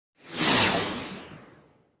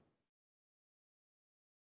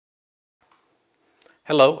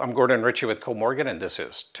Hello, I'm Gordon Ritchie with Kollmorgen, and this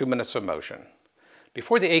is 2 Minutes of Motion.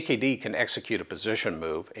 Before the AKD can execute a position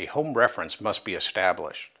move, a home reference must be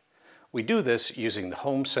established. We do this using the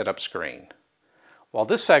Home Setup screen. While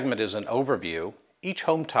this segment is an overview, each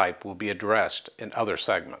home type will be addressed in other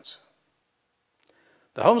segments.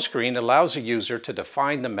 The home screen allows a user to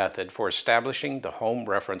define the method for establishing the home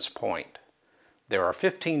reference point. There are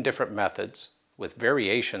 15 different methods, with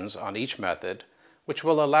variations on each method, which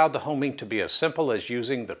will allow the homing to be as simple as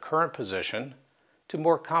using the current position to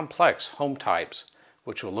more complex home types,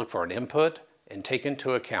 which will look for an input and take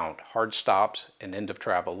into account hard stops and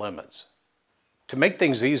end-of-travel limits. To make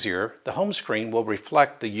things easier, the home screen will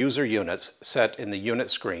reflect the user units set in the unit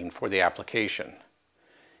screen for the application.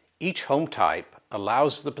 Each home type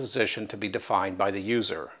allows the position to be defined by the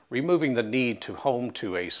user, removing the need to home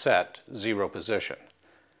to a set zero position.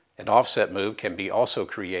 An offset move can be also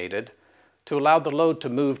created to allow the load to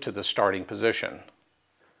move to the starting position.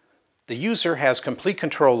 The user has complete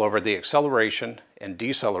control over the acceleration and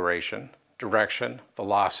deceleration, direction,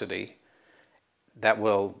 velocity that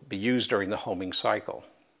will be used during the homing cycle.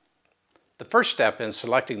 The first step in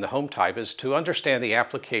selecting the home type is to understand the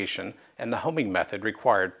application and the homing method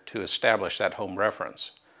required to establish that home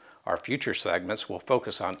reference. Our future segments will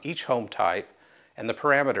focus on each home type and the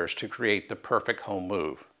parameters to create the perfect home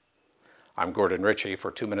move. I'm Gordon Ritchie for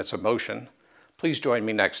 2 Minutes of Motion. Please join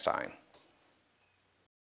me next time.